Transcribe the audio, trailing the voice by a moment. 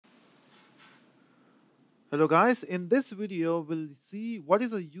Hello guys, in this video we'll see what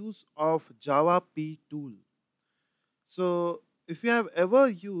is the use of Java P tool. So if you have ever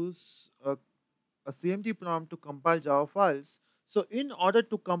used a CMD prompt to compile Java files, so in order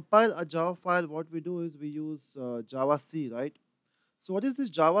to compile a Java file, what we do is we use Java C, right? So what is this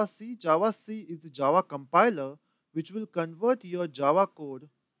Java C? Java C is the Java compiler which will convert your Java code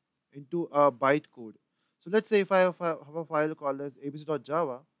into a byte code. So let's say if I have a file called as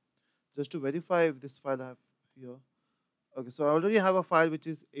abc.java, just to verify if this file I have here. Okay, so I already have a file which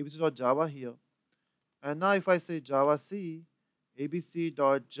is abc.java here. And now if I say java c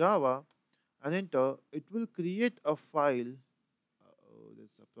abc.java and enter, it will create a file. Oh,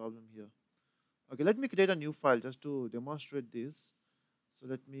 there's a problem here. Okay, let me create a new file just to demonstrate this. So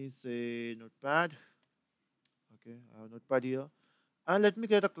let me say notepad. Okay, I have notepad here. And let me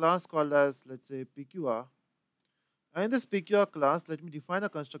create a class called as, let's say, pqr. And in this pqr class, let me define a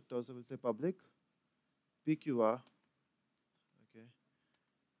constructor. So we'll say public pqr. Okay,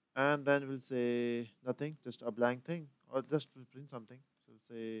 and then we'll say nothing, just a blank thing, or just we'll print something. So we'll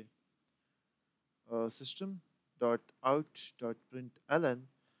say system dot out dot println,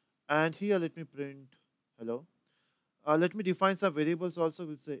 and here let me print hello. Let me define some variables also.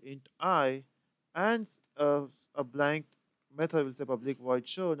 We'll say int I, and a blank method will say public void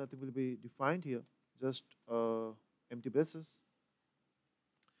show. Nothing will be defined here, just empty braces.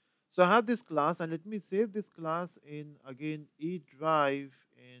 So I have this class, and let me save this class in again E drive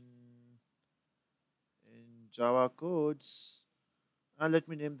in Java codes, and let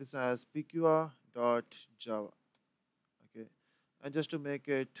me name this as pqr.java. Okay, and just to make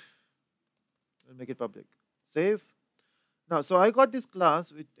it, I'll make it public. Save. Now, so I got this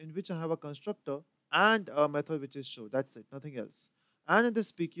class in which I have a constructor and a method which is show. That's it, nothing else. And in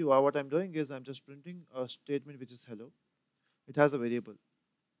this pqr, what I'm doing is I'm just printing a statement which is hello. It has a variable.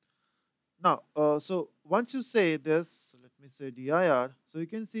 Now, so once you say this, let me say dir. So you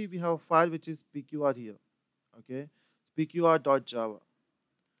can see we have a file which is pqr here. Okay, pqr.java.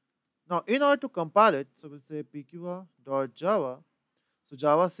 Now, in order to compile it, so we'll say pqr.java. So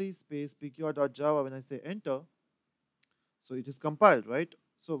java c space pqr.java. When I say enter, so it is compiled, right?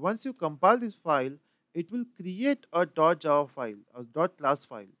 So once you compile this file, it will create a .java file, a .class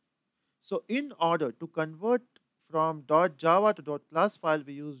file. So in order to convert from .java to .class file,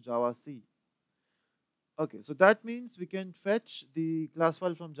 we use java c. Okay, so that means we can fetch the class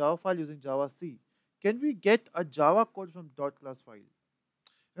file from Java file using java c. Can we get a Java code from .class file?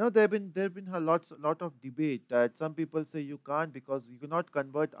 There have been a lot of debate that some people say you can't because you cannot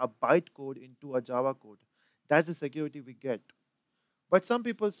convert a byte code into a Java code. That's the security we get. But some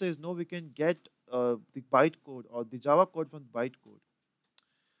people says no, we can get the byte code or the Java code from byte code.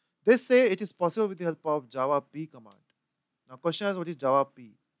 They say it is possible with the help of Java P command. Now, question is, what is Java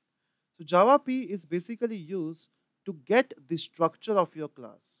P? So Java P is basically used to get the structure of your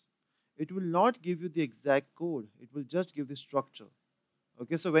class. It will not give you the exact code. It will just give the structure.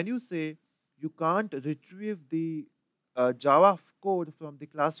 Okay, so when you say you can't retrieve the Java code from the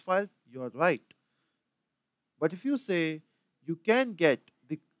class file, you're right. But if you say you can get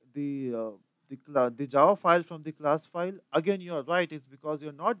the the Java file from the class file, again you're right. It's because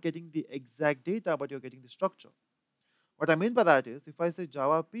you're not getting the exact data, but you're getting the structure. What I mean by that is, if I say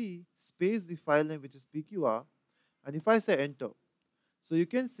Java P space the file name which is pqr, and if I say enter, so you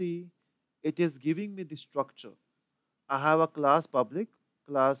can see it is giving me the structure. I have a class public,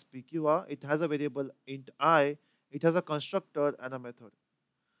 class pqr, it has a variable int I, it has a constructor and a method.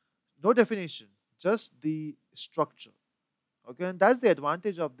 No definition, just the structure. Okay, and that's the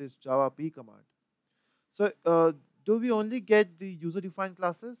advantage of this Java P command. So, do we only get the user-defined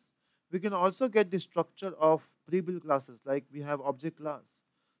classes? We can also get the structure of pre-built classes, like we have object class.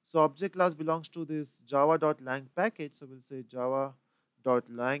 So, object class belongs to this java.lang package. So, we'll say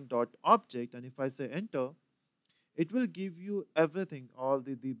java.lang.object, and if I say enter, it will give you everything, all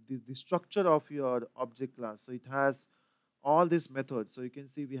the structure of your object class. So, it has all these methods. So, you can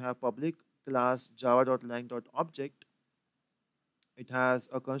see we have public class java.lang.object. It has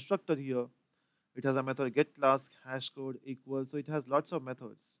a constructor here. It has a method get class hash code equal. So it has lots of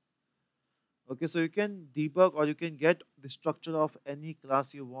methods. Okay, so you can debug or you can get the structure of any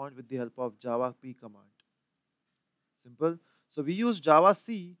class you want with the help of Java P command. Simple. So we use Java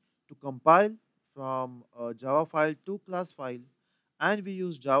C to compile from a Java file to class file, and we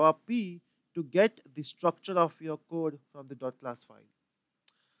use Java P to get the structure of your code from the .class file.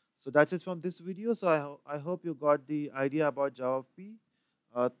 So that's it from this video. So I hope you got the idea about Java P.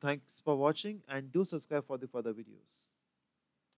 Thanks for watching, and do subscribe for the further videos.